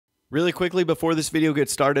Really quickly, before this video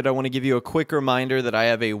gets started, I want to give you a quick reminder that I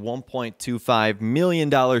have a $1.25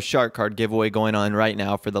 million shark card giveaway going on right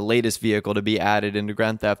now for the latest vehicle to be added into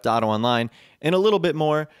Grand Theft Auto Online and a little bit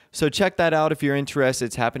more. So check that out if you're interested.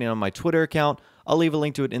 It's happening on my Twitter account. I'll leave a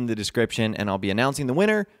link to it in the description, and I'll be announcing the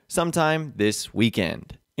winner sometime this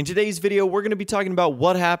weekend. In today's video, we're going to be talking about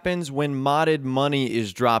what happens when modded money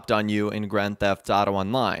is dropped on you in Grand Theft Auto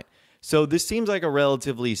Online. So this seems like a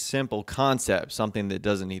relatively simple concept, something that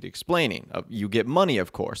doesn't need explaining. You get money,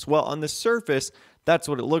 of course. Well, on the surface, that's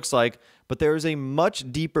what it looks like, but there is a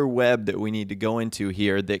much deeper web that we need to go into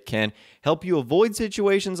here that can help you avoid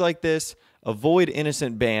situations like this, avoid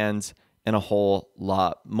innocent bans, and a whole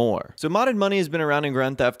lot more. So modded money has been around in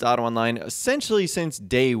Grand Theft Auto Online essentially since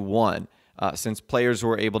day one. Since players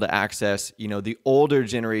were able to access, the older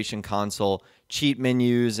generation console cheat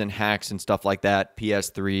menus and hacks and stuff like that,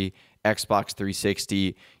 PS3, Xbox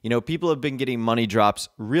 360, people have been getting money drops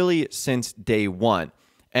really since day one.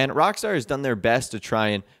 And Rockstar has done their best to try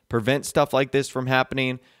and prevent stuff like this from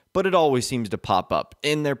happening, but it always seems to pop up.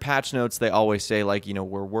 In their patch notes, they always say,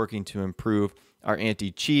 we're working to improve our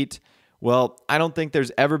anti-cheat. Well, I don't think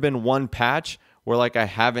there's ever been one patch where I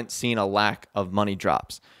haven't seen a lack of money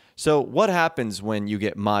drops. So what happens when you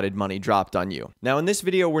get modded money dropped on you? Now, in this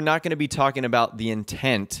video, we're not going to be talking about the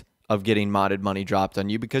intent of getting modded money dropped on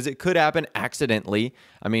you because it could happen accidentally.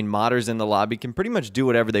 I mean, modders in the lobby can pretty much do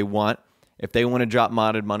whatever they want. If they want to drop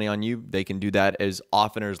modded money on you, they can do that as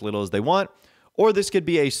often or as little as they want. Or this could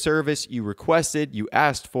be a service you requested, you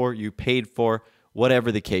asked for, you paid for,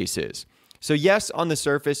 whatever the case is. So yes, on the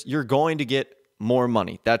surface, you're going to get more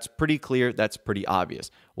money. That's pretty clear. That's pretty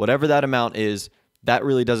obvious. Whatever that amount is, that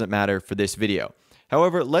really doesn't matter for this video.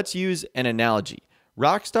 However, let's use an analogy.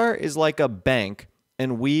 Rockstar is like a bank,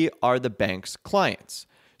 and we are the bank's clients.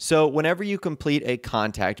 So whenever you complete a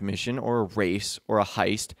contact mission or a race or a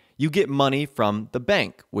heist, you get money from the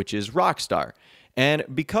bank, which is Rockstar. And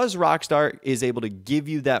because Rockstar is able to give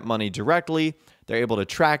you that money directly, they're able to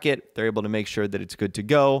track it, they're able to make sure that it's good to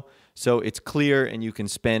go, so it's clear and you can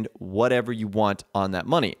spend whatever you want on that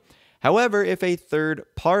money. However, if a third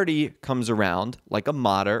party comes around, like a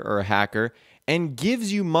modder or a hacker, and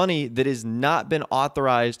gives you money that has not been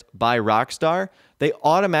authorized by Rockstar, they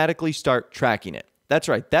automatically start tracking it. That's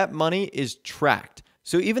right, that money is tracked.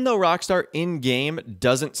 So even though Rockstar in-game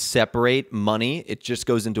doesn't separate money, it just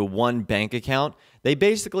goes into one bank account, they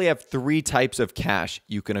basically have three types of cash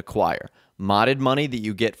you can acquire. Modded money that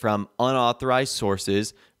you get from unauthorized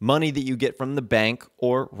sources, money that you get from the bank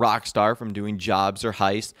or Rockstar from doing jobs or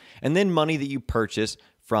heists, and then money that you purchase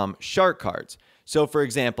from shark cards. So for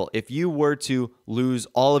example, if you were to lose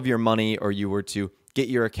all of your money or you were to get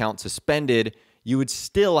your account suspended, you would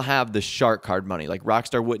still have the shark card money.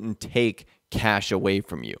 Rockstar wouldn't take cash away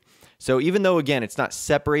from you. So even though, again, it's not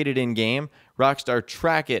separated in-game, Rockstar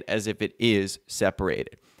track it as if it is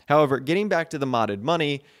separated. However, getting back to the modded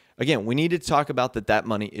money, again, we need to talk about that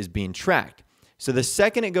money is being tracked. So the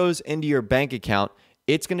second it goes into your bank account,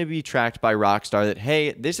 it's going to be tracked by Rockstar that,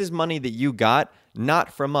 hey, this is money that you got,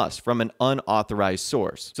 not from us, from an unauthorized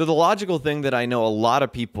source. So the logical thing that I know a lot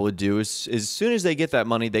of people would do is as soon as they get that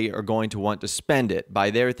money, they are going to want to spend it. By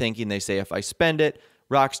their thinking, they say, if I spend it,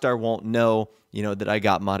 Rockstar won't know, that I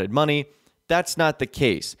got modded money. That's not the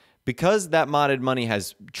case. Because that modded money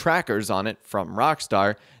has trackers on it from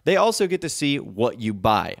Rockstar, they also get to see what you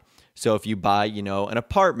buy. So if you buy, an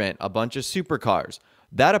apartment, a bunch of supercars,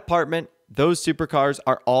 that apartment, those supercars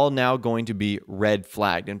are all now going to be red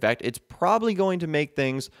flagged. In fact, it's probably going to make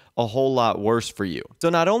things a whole lot worse for you. So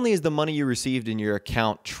not only is the money you received in your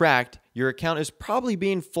account tracked, your account is probably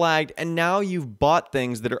being flagged, and now you've bought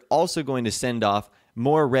things that are also going to send off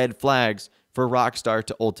more red flags for Rockstar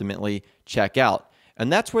to ultimately check out.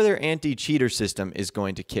 And that's where their anti-cheater system is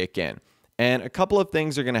going to kick in. And a couple of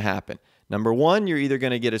things are going to happen. Number one, you're either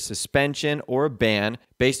going to get a suspension or a ban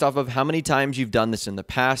based off of how many times you've done this in the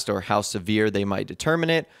past or how severe they might determine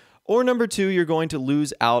it. Or number two, you're going to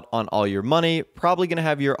lose out on all your money, probably going to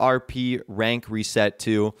have your RP rank reset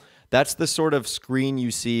too. That's the sort of screen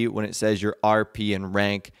you see when it says your RP and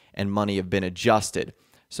rank and money have been adjusted.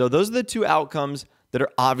 So those are the two outcomes that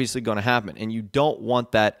are obviously going to happen, and you don't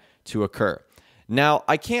want that to occur. Now,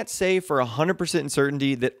 I can't say for 100%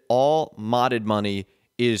 certainty that all modded money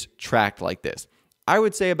is tracked like this. I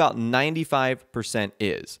would say about 95%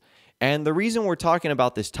 is. And the reason we're talking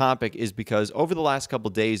about this topic is because over the last couple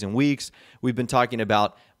days and weeks, we've been talking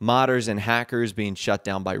about modders and hackers being shut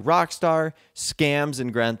down by Rockstar, scams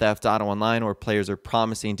in Grand Theft Auto Online where players are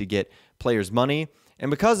promising to get players money.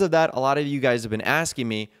 And because of that, a lot of you guys have been asking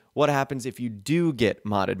me, what happens if you do get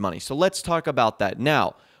modded money? So let's talk about that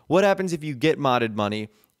now. What happens if you get modded money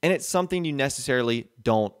and it's something you necessarily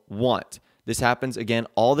don't want. This happens again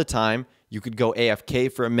all the time. You could go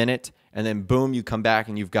AFK for a minute and then boom, you come back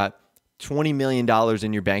and you've got $20 million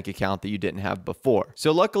in your bank account that you didn't have before.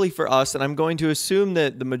 So luckily for us, and I'm going to assume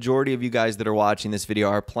that the majority of you guys that are watching this video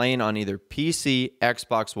are playing on either PC,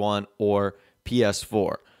 Xbox One, or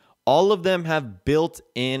PS4. All of them have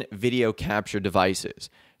built-in video capture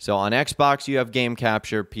devices. So on Xbox, you have game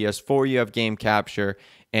capture, PS4, you have game capture,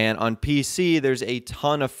 and on PC, there's a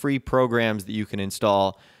ton of free programs that you can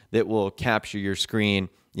install that will capture your screen,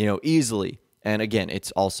 easily. And again,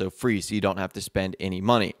 it's also free, so you don't have to spend any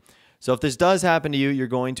money. So if this does happen to you, you're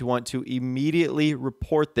going to want to immediately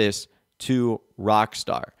report this to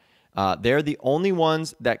Rockstar. They're the only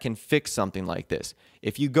ones that can fix something like this.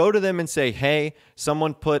 If you go to them and say, hey,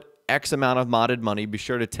 someone put X amount of modded money, be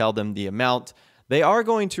sure to tell them the amount. They are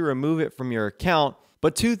going to remove it from your account,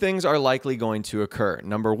 but two things are likely going to occur.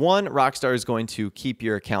 Number one, Rockstar is going to keep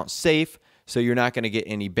your account safe, so you're not going to get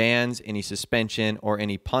any bans, any suspension, or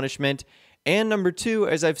any punishment. And number two,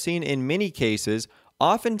 as I've seen in many cases,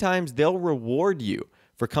 oftentimes they'll reward you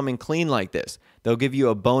for coming clean like this. They'll give you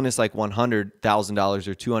a bonus like $100,000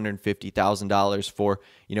 or $250,000 for,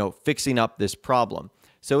 fixing up this problem.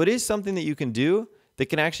 So it is something that you can do that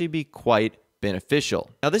can actually be quite beneficial.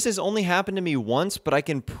 Now, this has only happened to me once, but I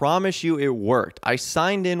can promise you it worked. I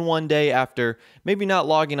signed in one day after maybe not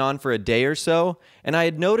logging on for a day or so, and I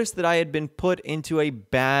had noticed that I had been put into a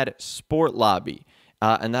bad sport lobby.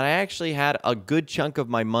 And that I actually had a good chunk of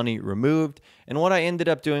my money removed. And what I ended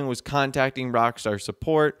up doing was contacting Rockstar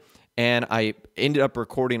support, and I ended up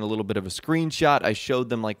recording a little bit of a screenshot. I showed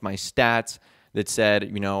them like my stats that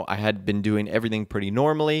said, I had been doing everything pretty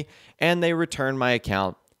normally, and they returned my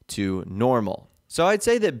account to normal. So I'd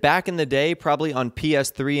say that back in the day, probably on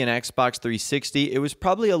PS3 and Xbox 360, it was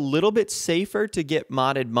probably a little bit safer to get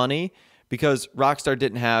modded money, because Rockstar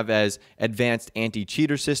didn't have as advanced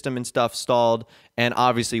anti-cheater system and stuff installed. And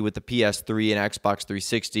obviously with the PS3 and Xbox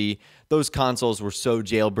 360, those consoles were so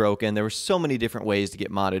jailbroken. There were so many different ways to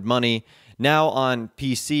get modded money. Now on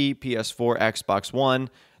PC, PS4, Xbox One,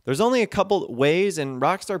 there's only a couple ways, and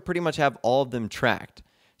Rockstar pretty much have all of them tracked.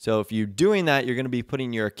 So if you're doing that, you're going to be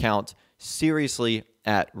putting your account seriously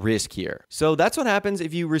at risk here. So that's what happens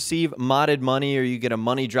if you receive modded money or you get a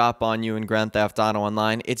money drop on you in Grand Theft Auto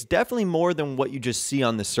Online. It's definitely more than what you just see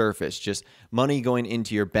on the surface, just money going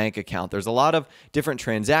into your bank account. There's a lot of different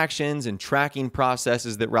transactions and tracking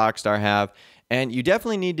processes that Rockstar have, and you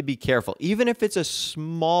definitely need to be careful. Even if it's a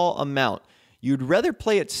small amount, you'd rather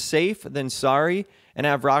play it safe than sorry and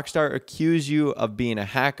have Rockstar accuse you of being a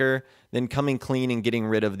hacker than coming clean and getting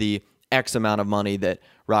rid of the X amount of money that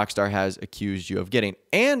Rockstar has accused you of getting.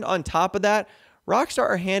 And on top of that, Rockstar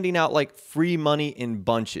are handing out like free money in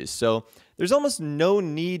bunches. So there's almost no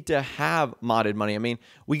need to have modded money. I mean,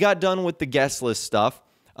 we got done with the guest list stuff,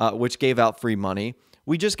 which gave out free money.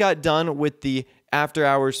 We just got done with the after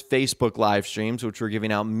hours Facebook live streams, which were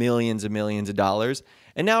giving out millions and millions of dollars.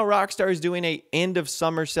 And now Rockstar is doing a end of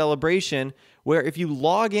summer celebration where if you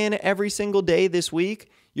log in every single day this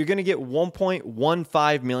week, you're going to get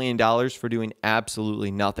 $1.15 million for doing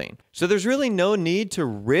absolutely nothing. So there's really no need to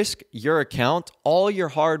risk your account, all your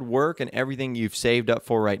hard work and everything you've saved up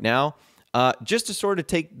for right now, just to sort of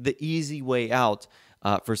take the easy way out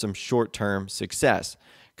for some short-term success.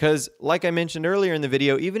 Because like I mentioned earlier in the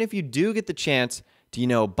video, even if you do get the chance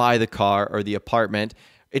to, buy the car or the apartment,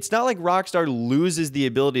 it's not like Rockstar loses the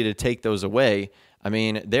ability to take those away. I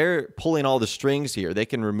mean, they're pulling all the strings here. They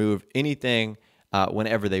can remove anything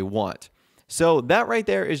whenever they want. So that right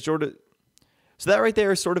there is sort of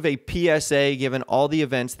a PSA, given all the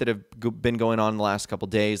events that have been going on in the last couple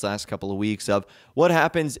days, last couple of weeks, of what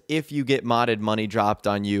happens if you get modded money dropped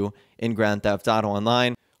on you in Grand Theft Auto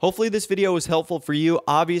Online. Hopefully this video was helpful for you.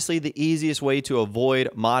 Obviously, the easiest way to avoid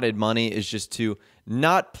modded money is just to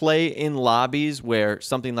not play in lobbies where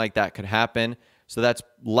something like that could happen. So that's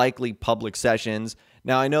likely public sessions.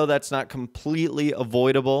 Now, I know that's not completely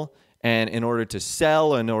avoidable, and in order to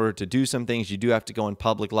sell or in order to do some things, you do have to go in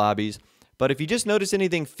public lobbies. But if you just notice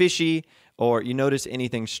anything fishy or you notice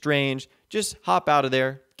anything strange, just hop out of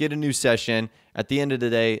there, get a new session. At the end of the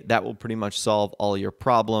day, that will pretty much solve all your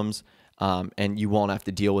problems, and you won't have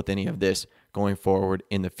to deal with any of this going forward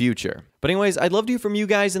in the future. But anyways, I'd love to hear from you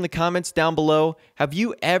guys in the comments down below. Have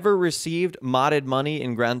you ever received modded money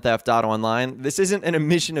in Grand Theft Auto Online? This isn't an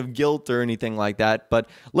admission of guilt or anything like that, but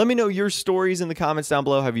let me know your stories in the comments down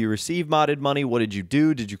below. Have you received modded money? What did you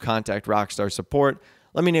do? Did you contact Rockstar support?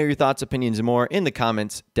 Let me know your thoughts, opinions, and more in the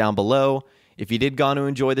comments down below. If you did go on to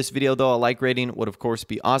enjoy this video, though, a like rating would, of course,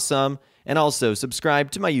 be awesome. And also,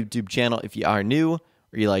 subscribe to my YouTube channel if you are new.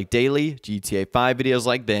 or you like daily GTA 5 videos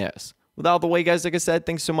like this. With all the way, guys, like I said,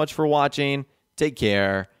 thanks so much for watching. Take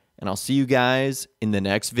care, and I'll see you guys in the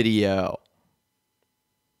next video.